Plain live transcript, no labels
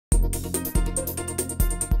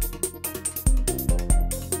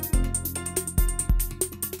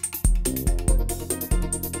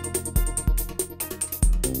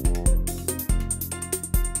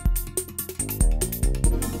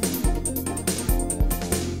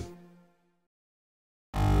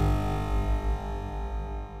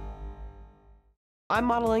I'm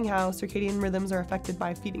modeling how circadian rhythms are affected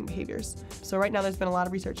by feeding behaviors. So right now there's been a lot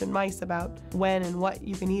of research in mice about when and what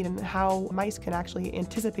you can eat and how mice can actually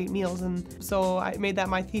anticipate meals. And so I made that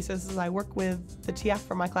my thesis as I work with the TF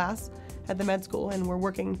from my class at the med school, and we're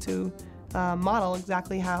working to model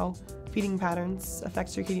exactly how feeding patterns affect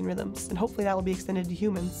circadian rhythms, and hopefully that will be extended to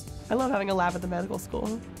humans. I love having a lab at the medical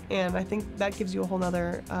school, and I think that gives you a whole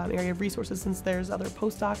other area of resources since there's other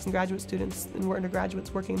postdocs and graduate students and we're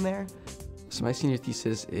undergraduates working there. So my senior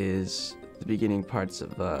thesis is the beginning parts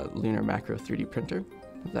of a lunar macro 3D printer.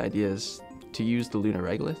 The idea is to use the lunar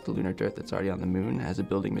regolith, the lunar dirt that's already on the moon, as a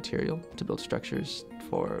building material to build structures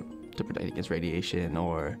to protect against radiation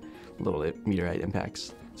or little meteorite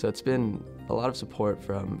impacts. So it's been a lot of support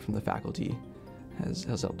from the faculty has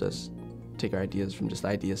helped us take our ideas from just the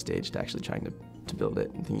idea stage to actually trying to build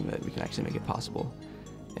it and thinking that we can actually make it possible.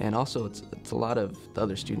 And also it's a lot of the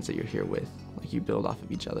other students that you're here with. Like, you build off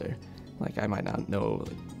of each other. Like, I might not know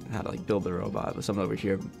how to build the robot, but someone over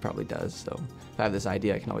here probably does. So if I have this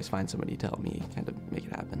idea, I can always find somebody to help me kind of make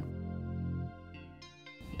it happen.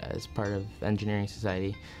 As part of engineering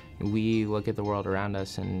society, we look at the world around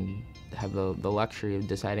us and have the luxury of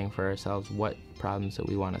deciding for ourselves what problems that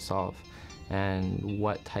we want to solve and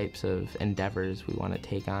what types of endeavors we want to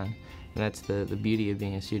take on. And that's the beauty of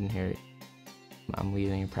being a student here. I'm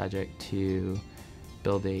leading a project to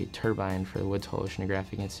build a turbine for the Woods Hole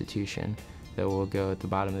Oceanographic Institution that will go at the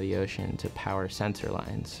bottom of the ocean to power sensor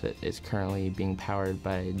lines that is currently being powered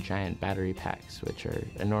by giant battery packs, which are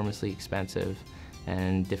enormously expensive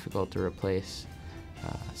and difficult to replace.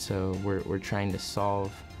 So we're trying to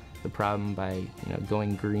solve the problem by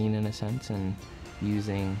going green in a sense and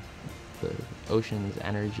using the ocean's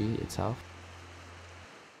energy itself.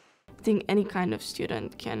 I think any kind of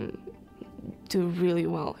student can do really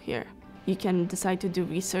well here. You can decide to do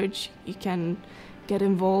research, you can get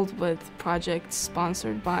involved with projects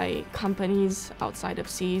sponsored by companies outside of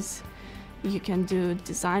SEAS, you can do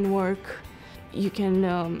design work, you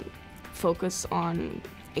can focus on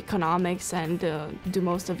economics and do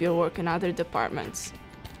most of your work in other departments.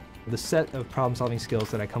 The set of problem-solving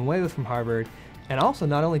skills that I come away with from Harvard, and also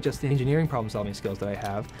not only just the engineering problem-solving skills that I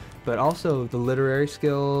have, but also the literary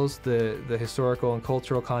skills, the historical and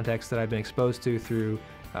cultural context that I've been exposed to through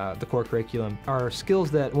the core curriculum, are skills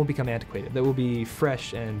that won't become antiquated, that will be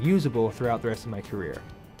fresh and usable throughout the rest of my career.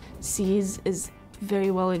 SEAS is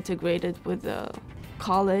very well integrated with the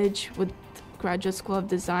college, with Graduate School of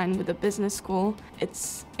Design, with the business school.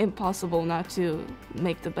 It's impossible not to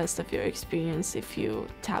make the best of your experience if you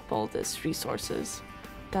tap all these resources.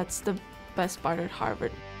 That's the best part at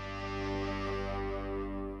Harvard.